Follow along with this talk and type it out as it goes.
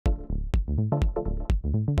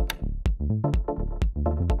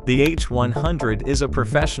The H100 is a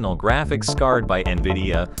professional graphics card by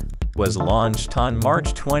NVIDIA, was launched on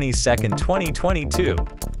March 22, 2022,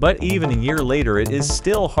 but even a year later it is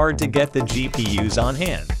still hard to get the GPUs on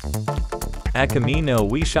hand. At Comino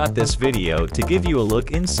we shot this video to give you a look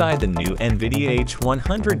inside the new NVIDIA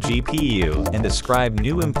H100 GPU and describe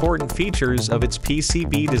new important features of its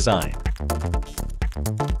PCB design.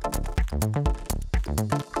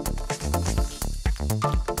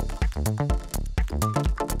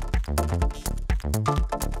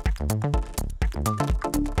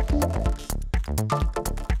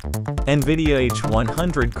 NVIDIA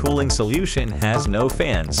H100 cooling solution has no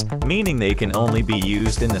fans, meaning they can only be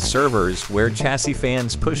used in the servers where chassis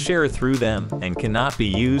fans push air through them and cannot be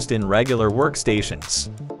used in regular workstations.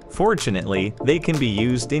 Fortunately, they can be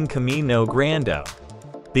used in Comino Grande.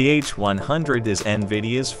 The H100 is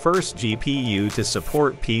NVIDIA's first GPU to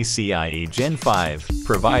support PCIe Gen 5,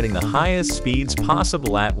 providing the highest speeds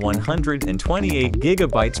possible at 128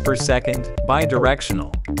 GB per second,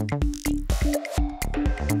 bidirectional.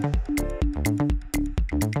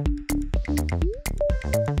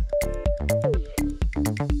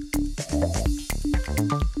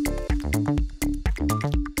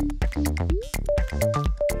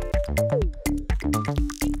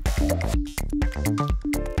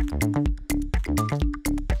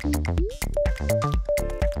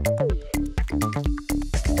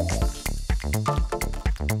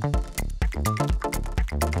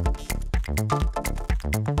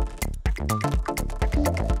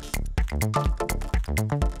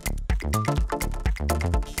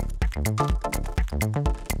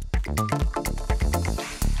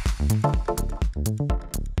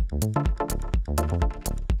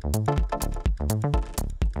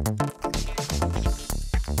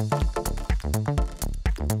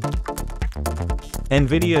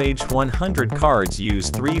 NVIDIA H100 cards use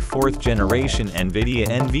 3 4th-generation NVIDIA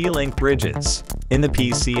NVLink bridges. In the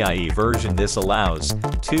PCIe version this allows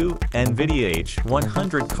 2 NVIDIA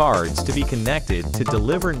H100 cards to be connected to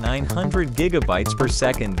deliver 900 GB per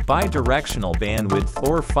second bidirectional bandwidth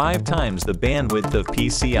or 5 times the bandwidth of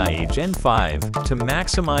PCIe Gen 5 to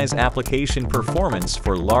maximize application performance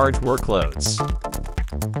for large workloads.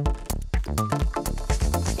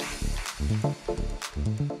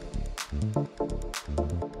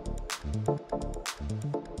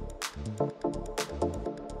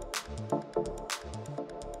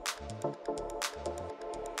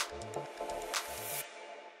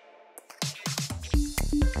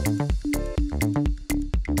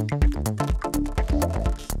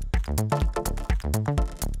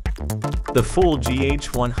 The full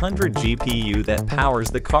GH100 GPU that powers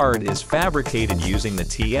the card is fabricated using the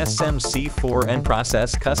TSMC4N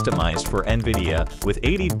process customized for NVIDIA with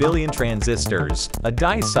 80 billion transistors, a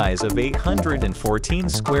die size of 814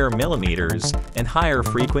 square millimeters, and higher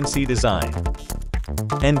frequency design.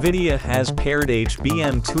 NVIDIA has paired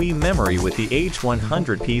HBM2E memory with the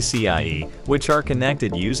H100 PCIe, which are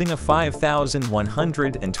connected using a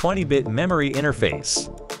 5120-bit memory interface.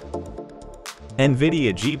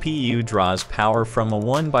 NVIDIA GPU draws power from a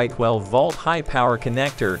 1x12V high-power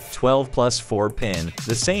connector 12 plus 4 pin,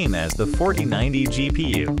 the same as the 4090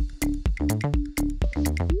 GPU.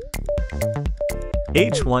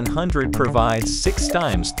 H100 provides 6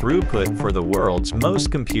 times throughput for the world's most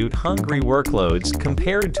compute-hungry workloads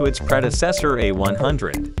compared to its predecessor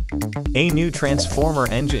A100. A new transformer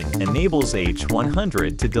engine enables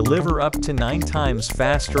H100 to deliver up to 9 times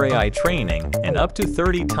faster AI training and up to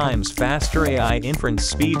 30 times faster AI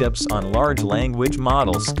inference speedups on large language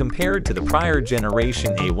models compared to the prior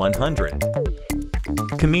generation A100.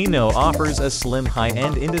 Comino offers a slim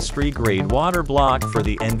high-end industry-grade WATERBLOCK for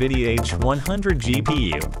the NVIDIA H100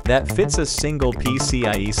 GPU that fits a single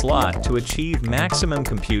PCIe slot to achieve maximum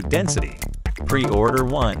compute density. Pre-order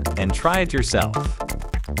one and try it yourself.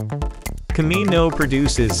 Comino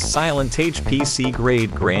produces silent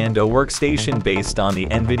HPC-grade Grande workstation based on the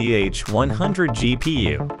NVIDIA H100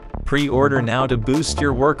 GPU. Pre-order now to boost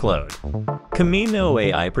your workload. Comino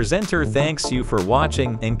AI presenter thanks you for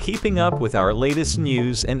watching and keeping up with our latest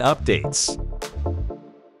news and updates.